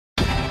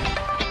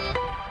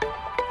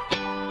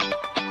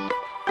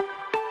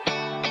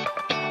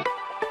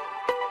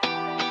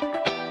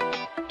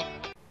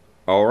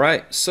All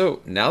right, so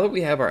now that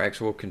we have our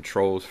actual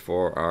controls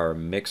for our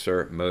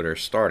mixer motor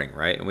starting,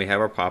 right, and we have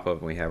our pop-up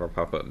and we have our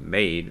pop-up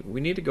made, we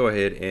need to go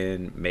ahead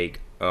and make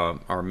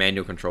our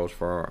manual controls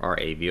for our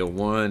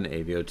AVO1,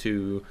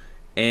 AVO2,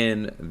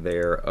 and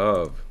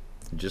thereof,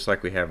 just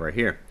like we have right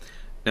here.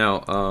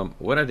 Now,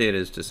 what I did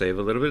is, to save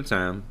a little bit of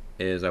time,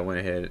 is I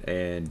went ahead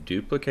and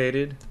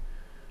duplicated.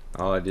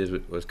 All I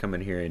did was come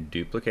in here and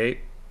duplicate,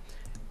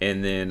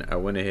 and then I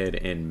went ahead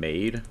and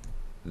made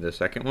the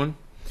second one.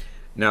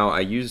 Now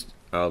I used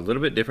a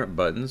little bit different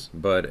buttons,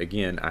 but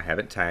again, I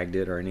haven't tagged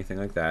it or anything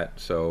like that,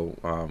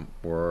 so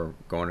we're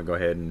going to go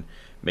ahead and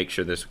make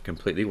sure this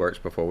completely works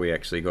before we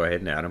actually go ahead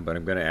and add them. But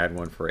I'm going to add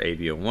one for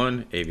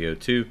AVO1,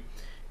 AVO2,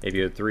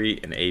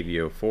 AVO3, and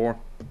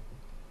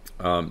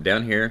AVO4.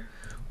 Down here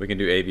we can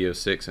do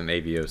AVO6 and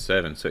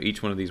AVO7, so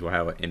each one of these will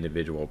have an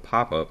individual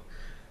pop-up,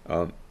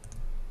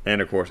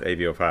 and of course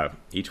AVO5.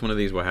 Each one of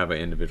these will have an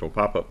individual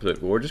pop-up,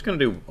 but we're just going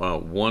to do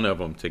one of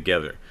them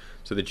together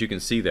so that you can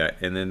see that,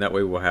 and then that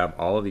way we'll have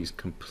all of these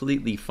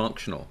completely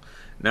functional.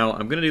 Now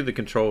I'm going to do the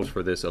controls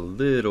for this a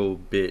little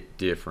bit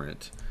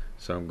different,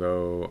 so I'm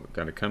going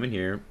to come in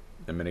here,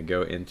 I'm going to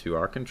go into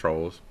our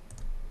controls,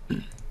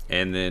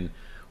 and then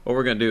what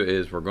we're going to do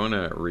is we're going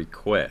to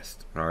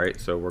request. Alright,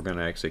 so we're going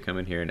to actually come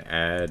in here and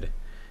add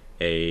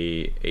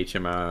a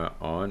HMI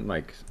on,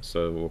 like,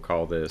 so we'll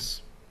call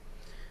this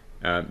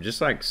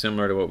just like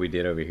similar to what we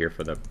did over here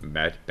for the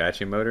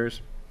batching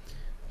motors.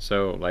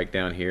 So like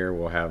down here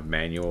we'll have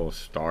manual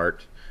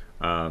start,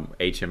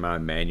 HMI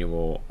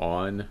manual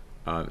on,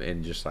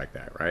 and just like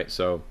that, right?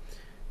 So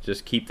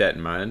just keep that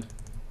in mind,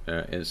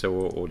 and so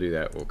we'll do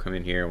that. We'll come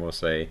in here and we'll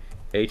say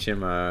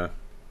HMI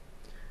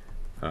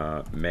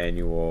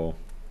manual,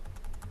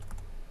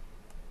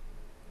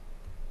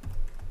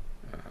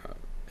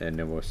 and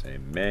then we'll say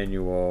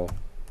manual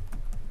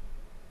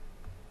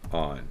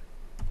on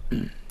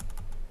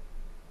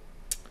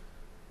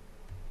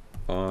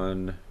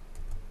on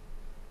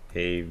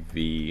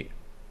AVO1.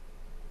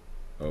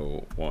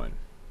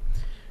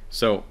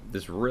 So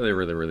this is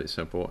really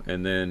simple,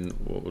 and then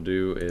what we'll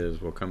do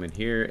is we'll come in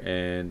here,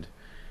 and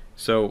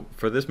so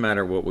for this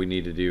matter what we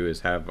need to do is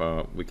have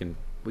we can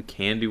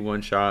do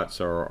one shots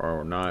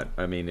or not.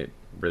 I mean, it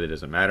really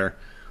doesn't matter.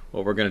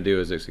 What we're going to do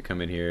is actually come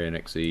in here and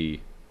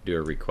actually do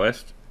a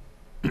request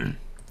and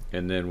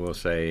then we'll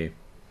say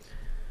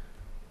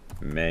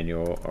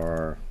manual,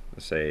 or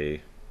let's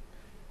say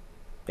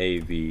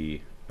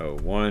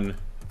AVO1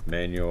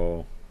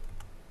 manual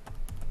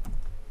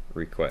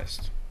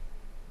request.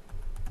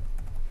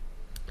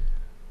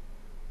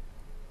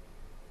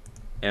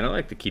 And I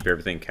like to keep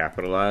everything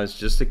capitalized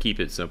just to keep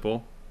it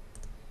simple,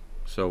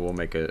 so we'll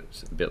make a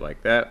bit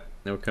like that.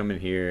 Then we'll come in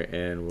here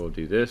and we'll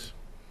do this,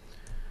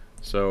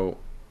 so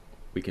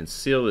we can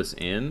seal this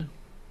in,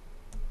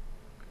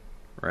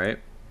 right?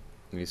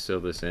 We seal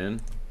this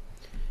in,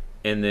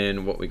 and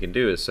then what we can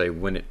do is say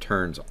when it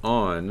turns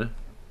on,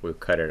 we'll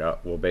cut it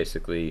up. We'll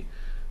basically,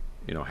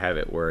 you know, have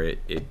it where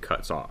it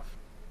cuts off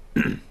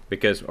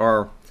because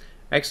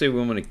actually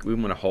we want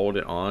to hold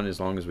it on as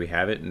long as we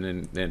have it,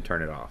 and then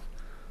turn it off.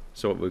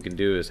 So what we can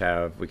do is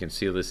we can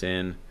seal this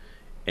in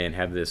and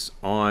have this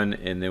on,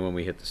 and then when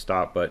we hit the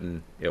stop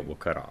button it will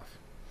cut off.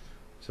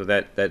 So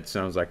that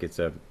sounds like it's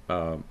a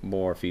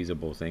more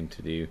feasible thing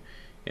to do.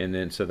 And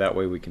then so that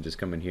way we can just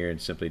come in here and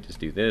simply just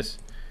do this,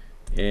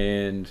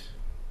 and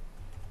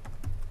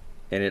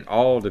it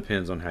all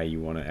depends on how you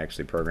want to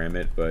actually program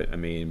it. But I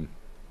mean,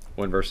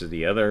 one versus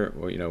the other,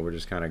 well, you know, we're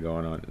just kind of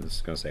going on, this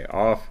is going to say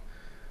off.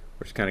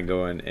 We're just kind of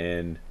going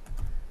and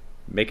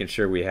making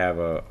sure we have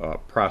a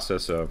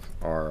process of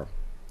a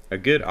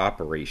good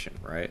operation,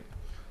 right?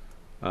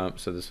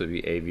 So this would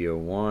be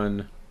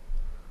AVO1,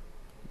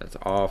 that's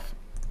off.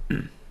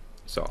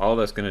 So all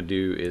that's going to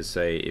do is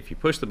say, if you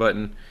push the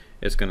button,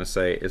 it's going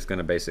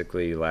to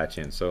basically latch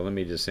in. So let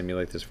me just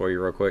simulate this for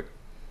you real quick.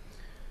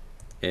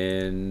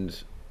 And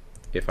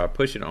if I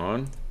push it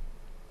on,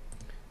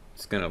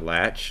 it's going to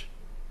latch,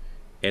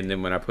 and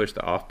then when I push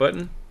the off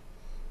button,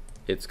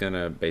 it's going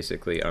to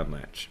basically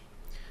unlatch.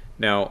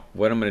 Now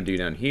what I'm going to do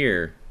down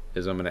here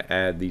is I'm going to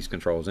add these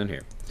controls in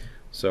here.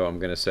 So I'm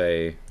going to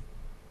say,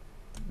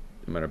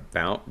 I'm going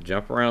to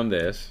jump around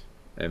this.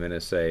 I'm going to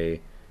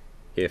say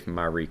if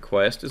my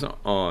request is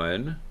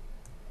on,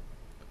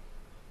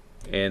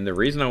 and the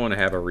reason I want to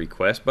have a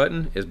request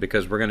button is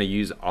because we're going to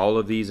use all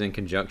of these in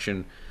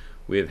conjunction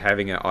with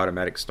having an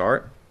automatic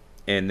start,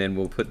 and then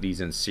we'll put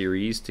these in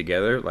series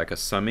together like a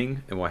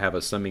summing, and we'll have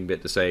a summing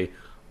bit to say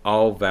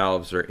all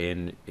valves are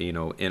in, you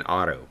know, in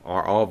auto,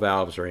 or all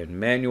valves are in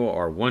manual,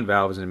 or one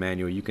valve is in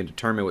manual. You can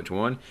determine which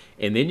one,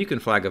 and then you can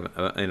flag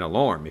an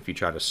alarm if you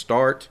try to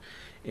start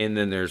and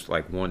then there's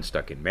like one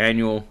stuck in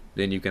manual,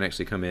 then you can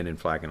actually come in and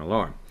flag an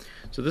alarm.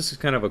 So this is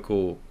kind of a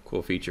cool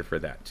feature for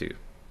that too.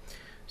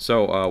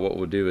 So what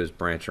we'll do is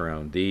branch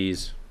around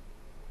these.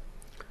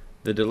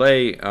 The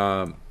delay,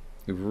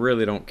 we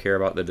really don't care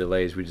about the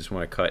delays, we just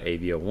want to cut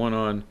AVO1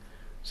 on.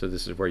 So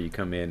this is where you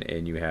come in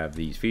and you have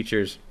these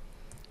features,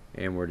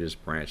 and we're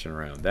just branching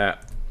around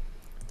that.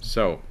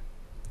 So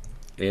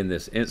in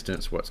this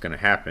instance, what's going to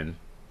happen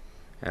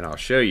and I'll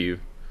show you,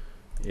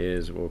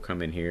 is we'll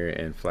come in here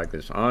and flag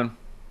this on,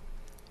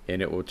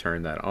 and it will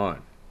turn that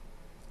on.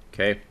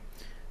 Okay,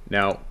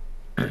 now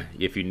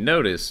if you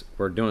notice,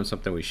 we're doing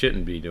something we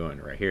shouldn't be doing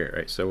right here,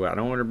 right? So I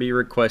don't want to be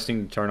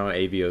requesting to turn on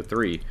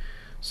AVO3.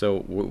 So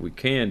what we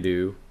can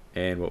do,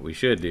 and what we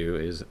should do,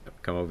 is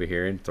come over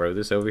here and throw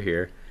this over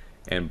here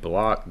and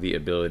block the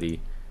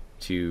ability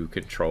to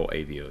control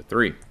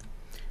AVO3.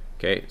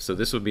 Okay, so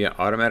this would be an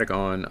automatic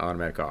on,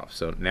 automatic off.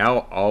 So now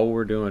all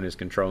we're doing is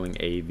controlling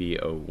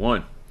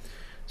AVO1.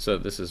 So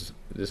this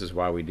is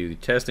why we do the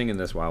testing, and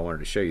that's why I wanted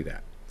to show you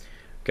that.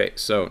 Okay,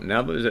 so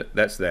now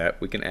that's that,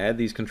 we can add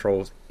these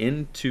controls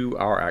into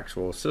our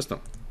actual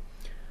system.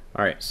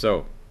 All right,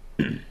 so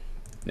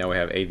now we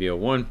have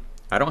AVO1.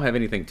 I don't have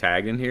anything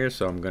tagged in here,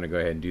 so I'm going to go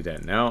ahead and do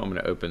that now. I'm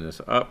going to open this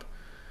up,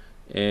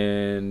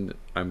 and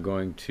I'm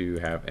going to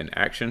have an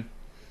action.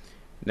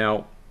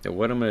 Now,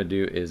 what I'm going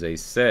to do is a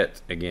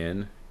set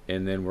again,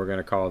 and then we're going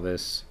to call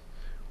this,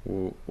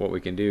 what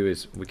we can do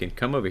is we can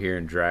come over here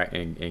and drag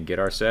and get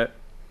our set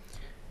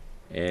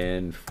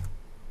and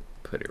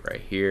put it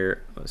right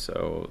here.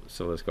 So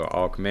let's go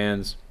all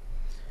commands,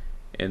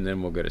 and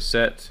then we'll go to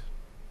set,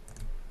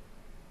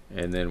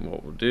 and then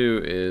what we'll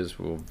do is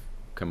we'll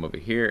come over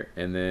here,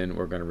 and then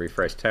we're going to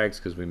refresh tags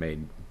because we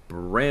made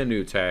brand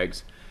new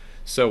tags.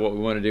 So what we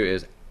want to do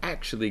is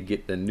actually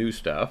get the new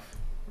stuff,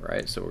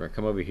 right? So we're going to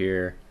come over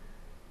here,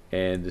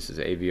 and this is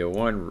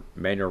AVO1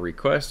 manual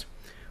request.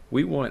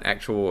 We want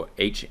actual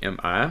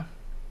HMI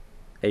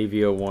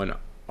AVO1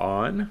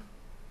 on.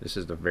 This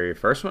is the very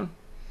first one,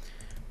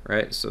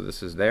 right? So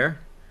this is there,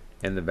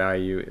 and the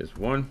value is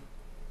 1.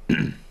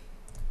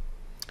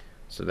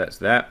 So that's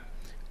that.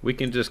 We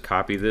can just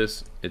copy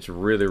this. It's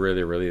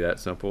really that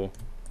simple.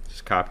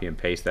 Just copy and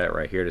paste that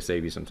right here to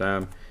save you some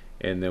time,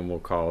 and then we'll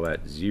call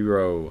that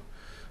 0.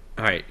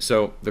 All right,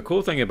 so the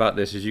cool thing about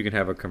this is you can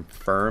have a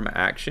confirm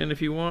action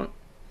if you want.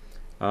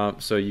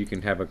 So you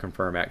can have a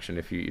confirm action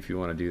if you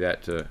want to do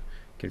that, to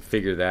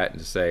configure that and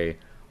to say,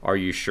 are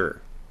you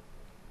sure?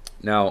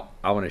 Now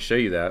I want to show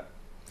you that.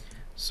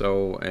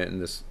 So in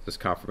this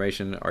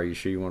confirmation, are you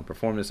sure you want to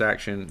perform this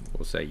action?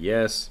 We'll say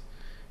yes,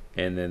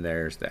 and then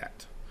there's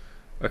that.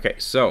 Okay,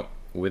 so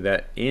with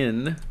that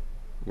in,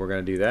 we're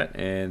going to do that,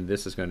 and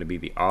this is going to be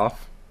the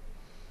off.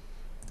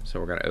 So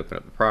we're going to open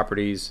up the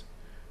properties.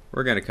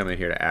 We're going to come in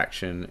here to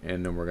action,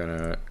 and then we're going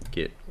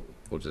to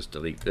we'll just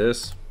delete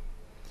this.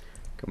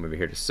 Come over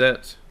here to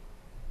set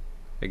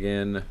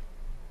again.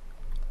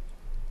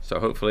 So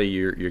hopefully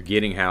you're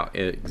getting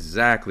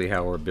exactly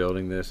how we're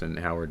building this and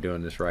how we're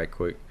doing this right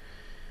quick.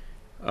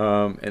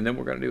 And then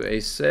we're going to do a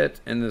set,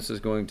 and this is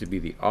going to be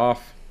the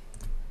off,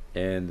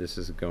 and this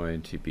is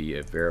going to be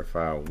a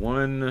verify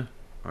 1,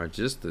 or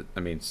just the, I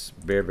mean, it's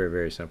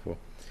very simple.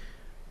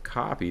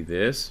 Copy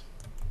this,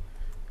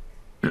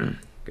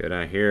 go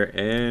down here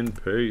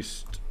and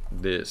paste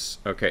this.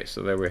 Okay,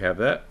 so there we have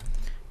that.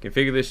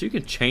 Configure this. You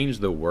can change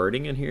the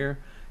wording in here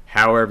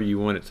however you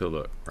want it to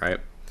look, right?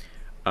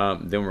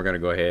 Then we're going to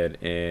go ahead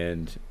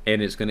and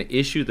it's going to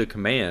issue the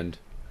command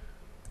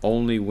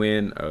only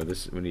when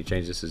when you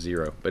change this to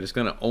 0, but it's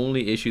going to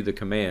only issue the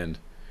command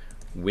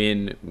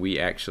when we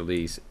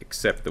actually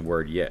accept the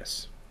word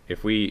yes.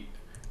 If we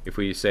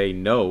say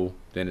no,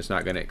 then it's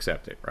not going to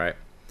accept it, right?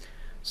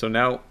 So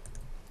now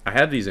I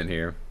have these in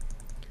here,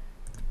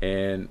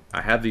 and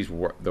I have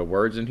the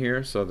words in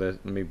here, so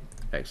that, let me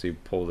actually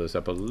pull this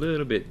up a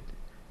little bit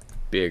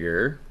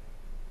bigger,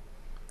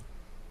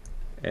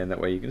 and that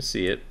way you can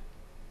see it.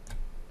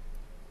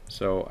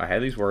 So I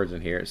have these words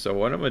in here. So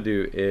what I'm going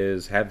to do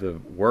is have the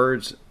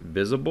words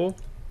visible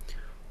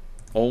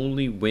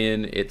only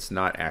when it's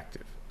not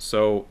active.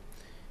 So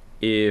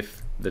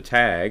if the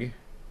tag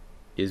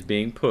is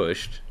being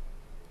pushed,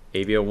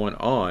 AVO1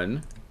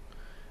 on,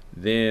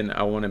 then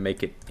I want to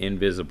make it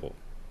invisible.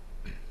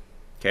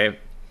 Okay,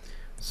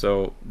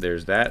 so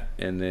there's that,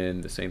 and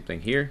then the same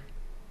thing here.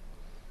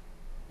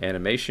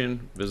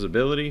 Animation,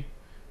 visibility,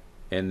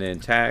 and then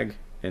tag,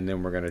 and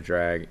then we're going to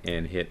drag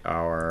and hit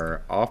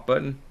our off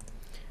button,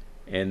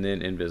 and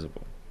then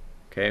invisible.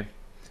 Okay,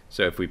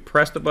 so if we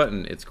press the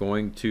button, it's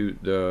going to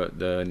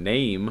the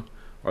name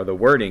or the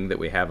wording that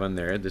we have on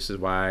there. This is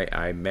why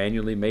I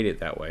manually made it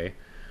that way.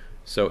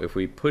 So if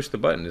we push the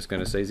button, it's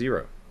going to say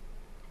 0,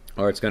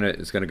 or it's going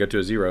to go to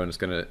a 0, and it's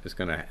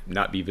going to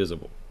not be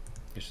visible.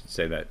 I should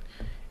say that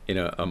in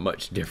a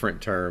much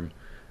different term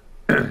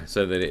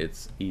so that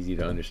it's easy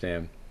to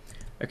understand.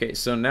 Okay,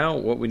 so now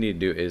what we need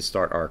to do is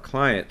start our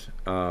client.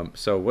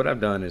 So what I've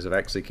done is I've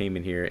actually came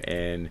in here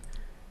and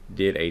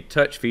did a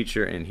touch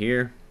feature in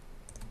here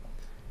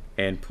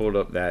and pulled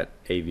up that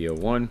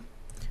AVO1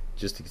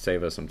 just to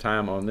save us some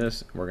time on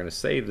this. We're going to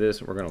save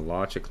this. We're going to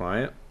launch a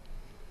client.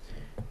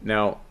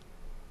 Now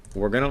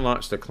we're going to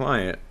launch the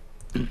client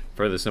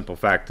for the simple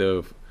fact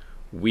of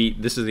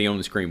this is the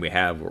only screen we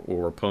have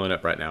we're pulling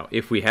up right now.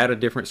 If we had a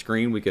different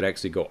screen, we could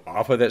actually go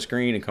off of that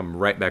screen and come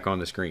right back on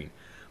the screen.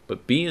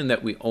 But being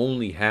that we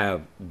only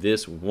have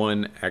this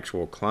one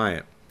actual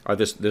client, or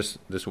this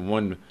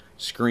one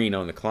screen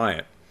on the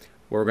client,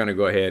 we're going to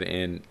go ahead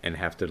and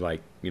have to,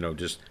 like,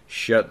 just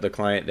shut the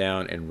client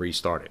down and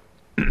restart it.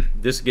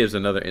 This gives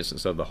another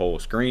instance of the whole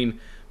screen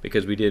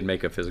because we did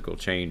make a physical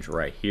change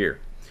right here.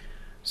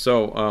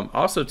 So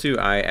also too,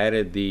 I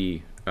added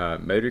the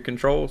motor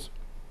controls,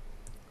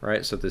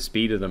 right? So the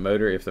speed of the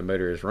motor, if the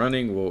motor is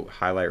running, will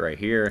highlight right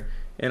here,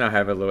 and I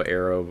have a little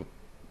arrow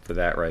for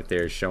that right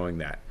there showing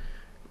that,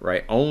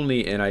 right?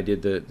 Only, and I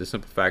did the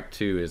simple fact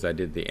too is I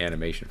did the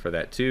animation for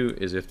that too,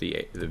 is if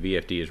the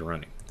VFD is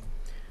running.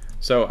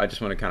 So I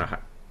just want to kind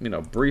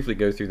of briefly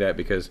go through that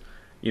because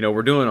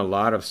we're doing a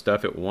lot of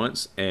stuff at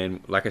once,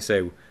 and like I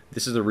say,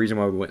 this is the reason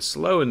why we went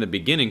slow in the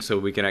beginning, so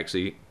we can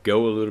actually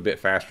go a little bit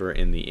faster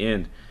in the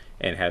end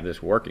and have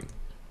this working.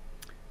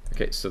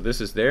 Okay, so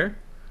this is there.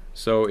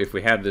 So if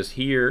we have this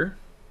here,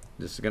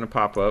 this is going to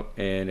pop up,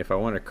 and if I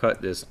want to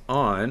cut this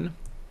on,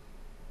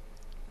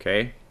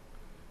 okay,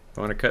 I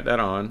want to cut that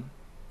on.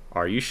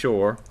 Are you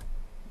sure?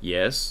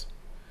 Yes.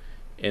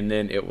 And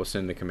then it will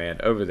send the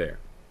command over there.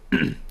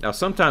 Now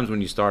sometimes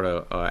when you start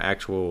a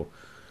actual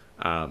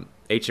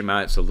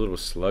HMI, it's a little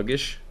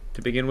sluggish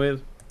to begin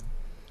with.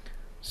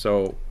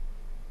 So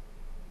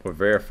we'll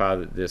verify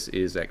that this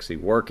is actually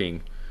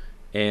working,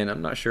 and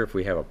I'm not sure if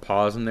we have a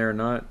pause in there or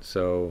not,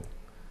 so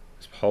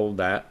let's hold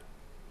that,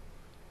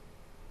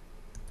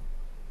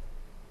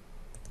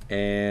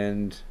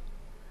 and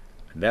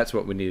that's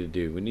what we need to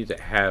do. We need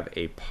to have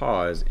a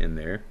pause in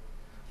there.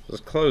 So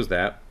let's close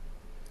that,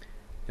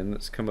 and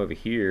let's come over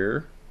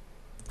here,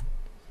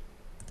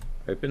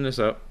 open this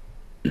up,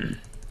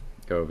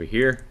 go over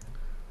here,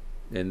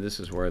 and this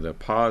is where the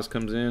pause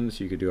comes in.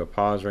 So you could do a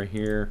pause right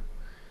here,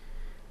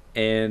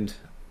 and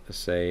let's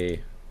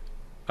say,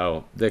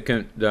 oh,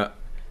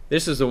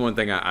 this is the one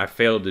thing I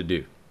failed to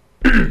do,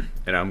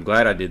 and I'm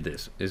glad I did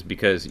this, is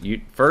because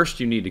first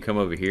you need to come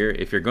over here.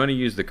 If you're going to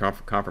use the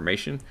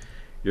confirmation,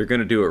 you're going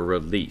to do a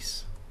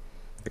release.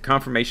 The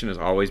confirmation is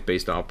always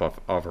based off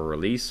of a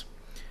release,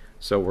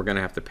 so we're going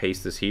to have to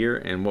paste this here,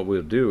 and what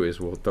we'll do is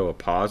we'll throw a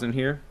pause in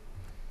here.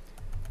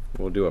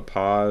 We'll do a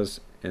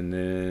pause, and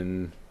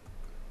then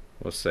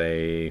we'll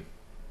say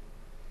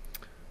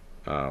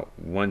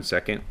 1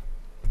 second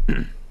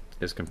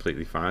is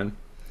completely fine.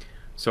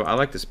 So I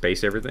like to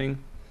space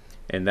everything,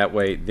 and that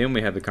way then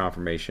we have the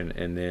confirmation,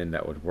 and then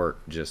that would work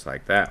just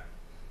like that.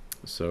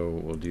 So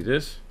we'll do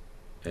this,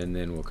 and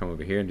then we'll come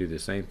over here and do the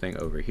same thing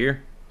over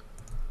here.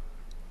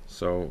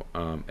 So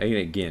and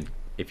again,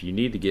 if you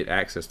need to get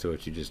access to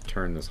it, you just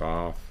turn this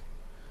off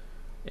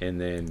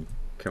and then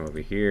come over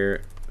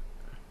here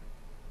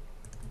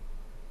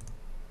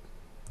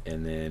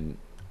and then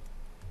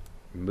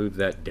move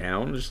that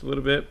down just a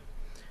little bit,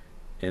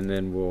 and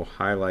then we'll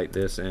highlight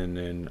this and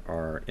then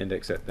our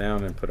index that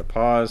down and put a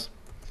pause.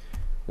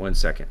 1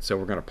 second. So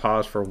we're going to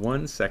pause for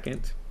 1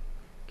 second,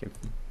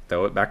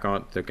 throw it back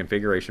on, the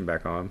configuration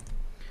back on.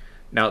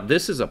 Now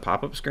this is a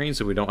pop-up screen,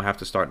 so we don't have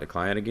to start the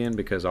client again,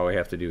 because all we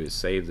have to do is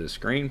save the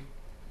screen,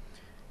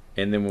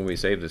 and then when we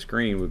save the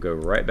screen, we go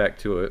right back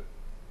to it,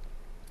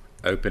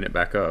 open it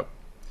back up,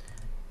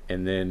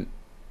 and then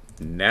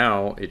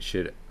now it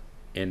should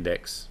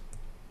index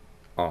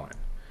on.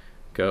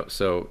 Go.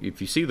 So if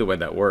you see the way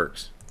that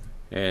works,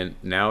 and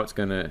now it's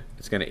gonna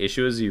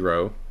issue a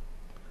 0.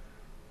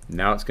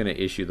 Now it's gonna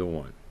issue the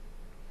 1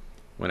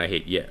 when I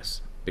hit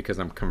yes, because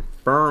I'm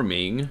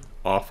confirming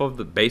off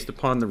of based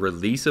upon the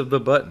release of the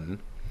button.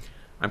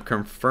 I'm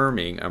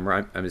confirming.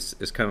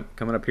 It's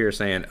coming up here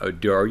saying, oh,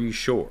 are you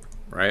sure?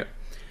 Right.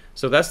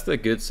 So that's the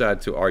good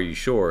side to are you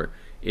sure,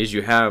 is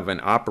you have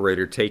an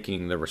operator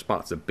taking the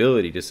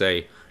responsibility to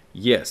say,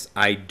 yes,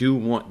 I do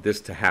want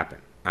this to happen.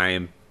 I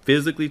am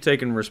physically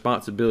taking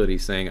responsibility,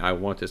 saying I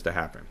want this to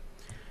happen.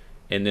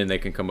 And then they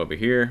can come over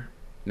here.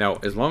 Now,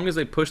 as long as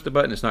they push the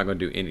button, it's not going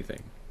to do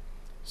anything.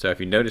 So if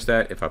you notice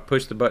that, if I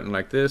push the button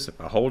like this,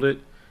 if I hold it,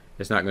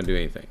 it's not going to do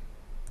anything.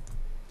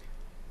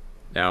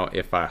 Now,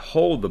 if I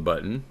hold the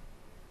button,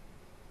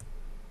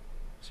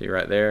 see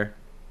right there,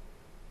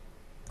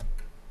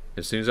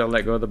 as soon as I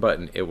let go of the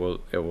button, it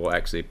will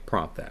actually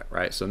prompt that,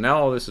 right? So now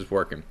all this is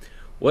working.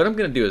 What I'm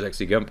going to do is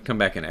actually come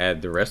back and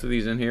add the rest of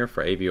these in here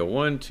for AVO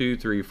 1, 2,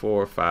 3,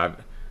 4,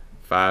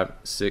 5,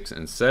 6,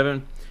 and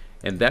 7,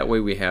 and that way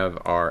we have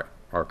our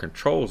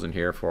controls in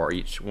here for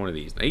each one of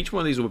these. Now, each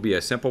one of these will be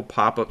a simple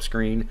pop-up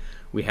screen.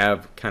 We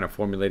have kind of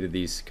formulated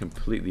these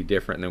completely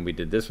different than we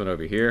did this one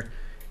over here,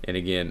 and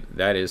again,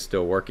 that is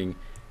still working,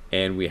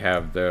 and we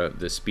have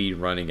the speed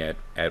running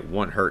at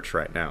 1 hertz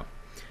right now.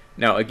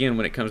 Now again,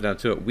 when it comes down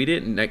to it, we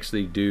didn't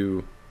actually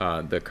do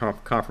the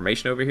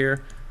confirmation over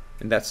here,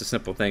 and that's a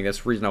simple thing.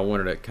 That's the reason I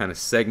wanted to kind of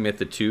segment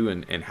the two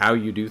and how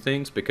you do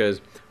things,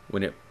 because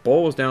when it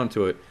boils down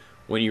to it,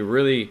 when you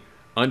really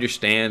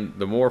understand,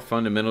 the more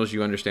fundamentals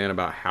you understand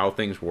about how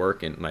things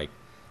work, and like,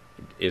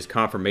 is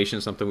confirmation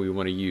something we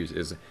want to use?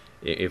 Is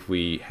if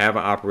we have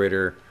an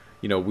operator,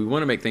 we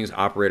want to make things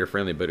operator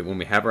friendly, but when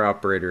we have our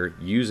operator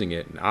using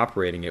it and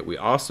operating it, we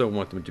also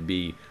want them to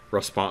be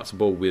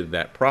responsible with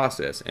that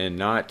process and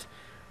not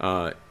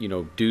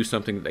do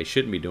something that they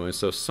shouldn't be doing.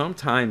 So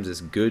sometimes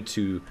it's good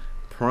to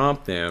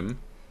prompt them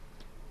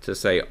to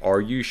say,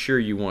 are you sure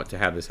you want to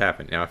have this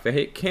happen? Now, if I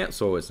hit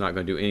cancel, it's not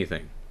going to do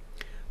anything.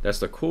 That's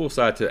the cool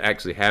side to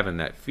actually having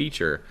that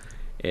feature,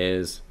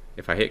 is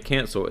if I hit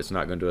cancel, it's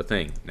not going to do a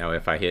thing. Now,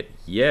 if I hit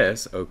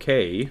yes,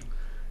 okay,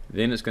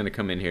 then it's going to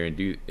come in here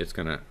and it's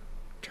going to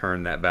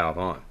turn that valve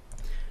on.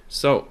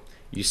 So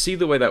you see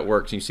the way that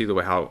works, and you see the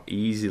way how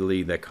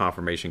easily that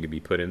confirmation can be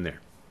put in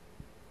there.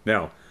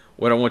 Now,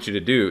 what I want you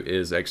to do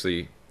is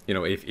actually,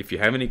 if you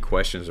have any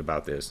questions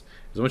about this,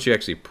 is I want you to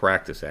actually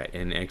practice that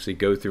and actually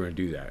go through and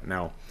do that.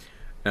 Now,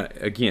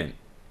 again,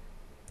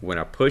 when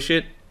I push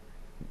it,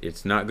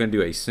 it's not going to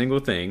do a single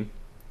thing.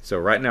 So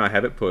right now I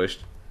have it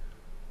pushed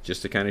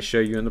just to kind of show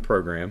you in the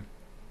program.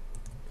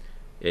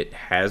 It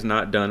has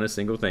not done a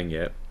single thing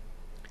yet.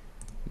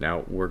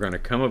 Now we're going to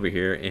come over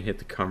here and hit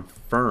the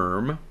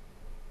confirm.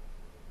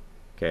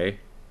 Okay,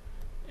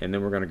 and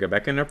then we're going to go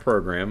back in our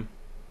program,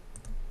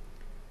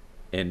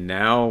 and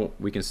now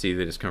we can see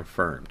that it's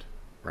confirmed.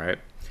 Right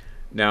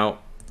now,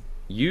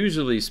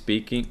 generally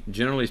speaking,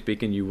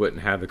 you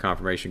wouldn't have the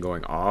confirmation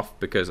going off,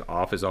 because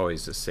off is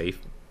always the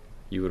safe.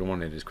 You would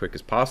want it as quick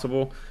as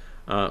possible.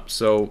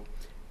 So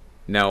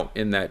now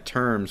in that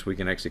terms, we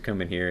can actually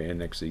come in here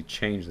and actually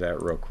change that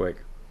real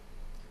quick.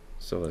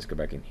 So let's go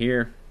back in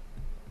here,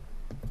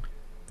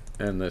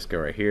 and let's go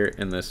right here,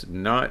 and let's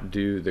not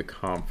do the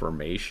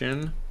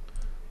confirmation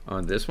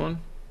on this one.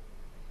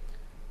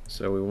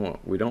 So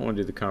we don't want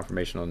to do the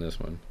confirmation on this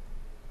one.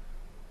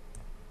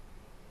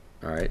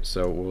 Alright,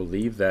 so we'll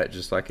leave that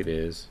just like it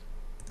is.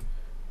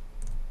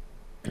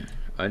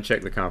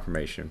 Uncheck the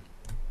confirmation.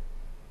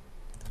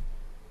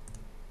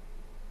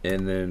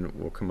 And then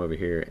we'll come over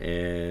here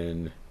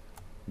and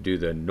do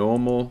the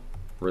normal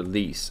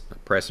release,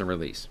 press and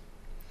release.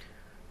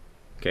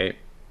 Okay,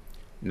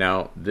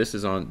 now this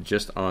is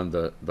just on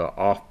the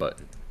off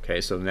button. Okay,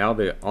 so now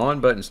the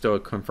on button still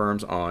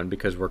confirms on,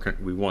 because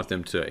we want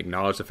them to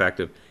acknowledge the fact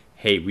of,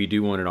 hey, we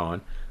do want it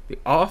on. The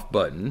off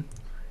button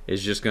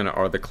is just gonna,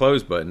 or the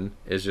close button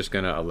is just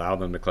gonna allow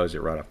them to close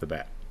it right off the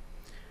bat.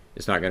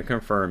 It's not gonna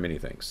confirm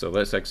anything. So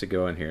let's actually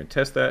go in here and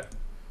test that.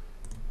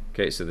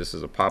 Okay, so this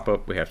is a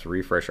pop-up. We have to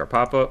refresh our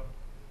pop-up.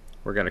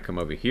 We're going to come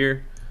over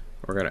here.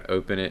 We're going to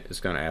open it. It's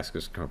going to ask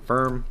us to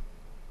confirm.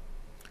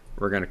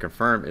 We're going to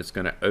confirm. It's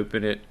going to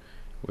open it.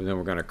 Then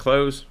we're going to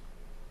close.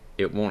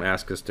 It won't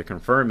ask us to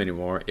confirm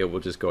anymore. It will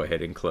just go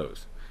ahead and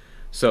close.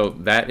 So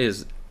that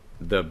is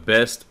the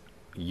best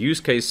use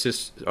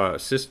case,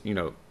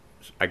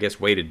 I guess,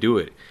 way to do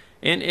it.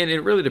 And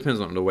it really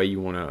depends on the way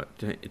you want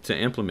to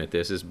implement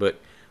this.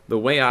 But the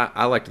way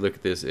I like to look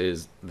at this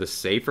is, the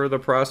safer the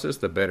process,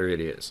 the better it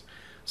is.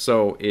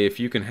 So if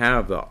you can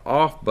have the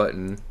off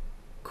button,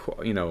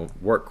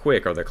 work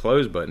quick, or the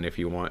close button, if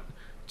you want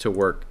to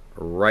work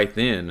right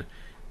then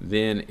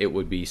it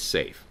would be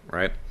safe,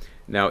 right?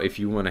 Now, if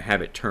you want to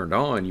have it turned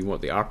on, you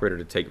want the operator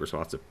to take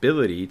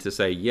responsibility to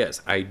say,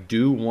 yes, I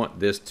do want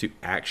this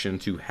action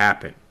to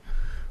happen,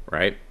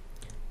 right?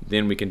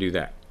 Then we can do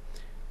that.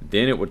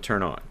 Then it would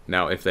turn on.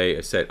 Now, if they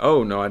said,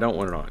 oh, no, I don't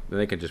want it on, then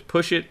they can just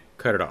push it,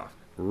 cut it off.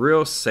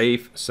 Real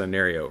safe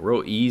scenario,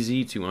 real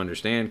easy to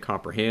understand,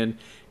 comprehend,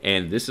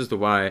 and this is the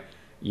why,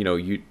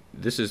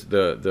 this is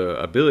the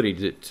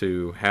ability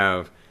to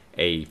have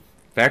a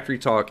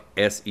FactoryTalk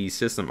SE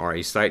system, or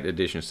a Site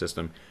Edition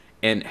system,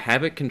 and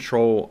have it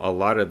control a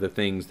lot of the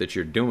things that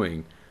you're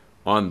doing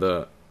on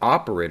the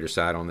operator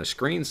side, on the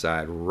screen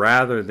side,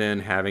 rather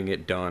than having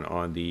it done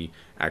on the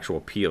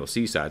actual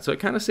PLC side. So it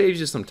kind of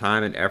saves you some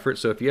time and effort.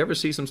 So if you ever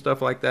see some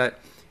stuff like that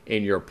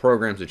in your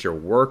programs that you're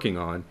working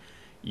on,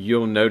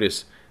 you'll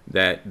notice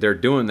that they're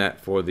doing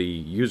that for the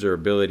user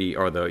ability,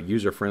 or the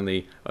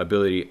user-friendly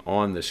ability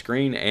on the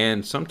screen,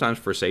 and sometimes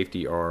for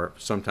safety, or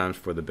sometimes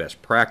for the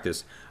best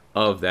practice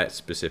of that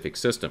specific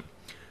system.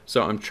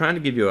 So I'm trying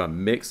to give you a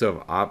mix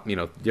of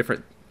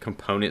different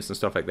components and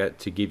stuff like that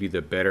to give you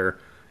the better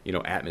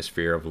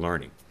atmosphere of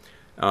learning.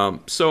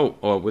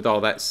 So with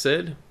all that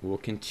said, we'll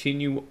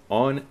continue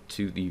on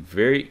to the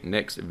very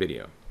next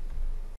video.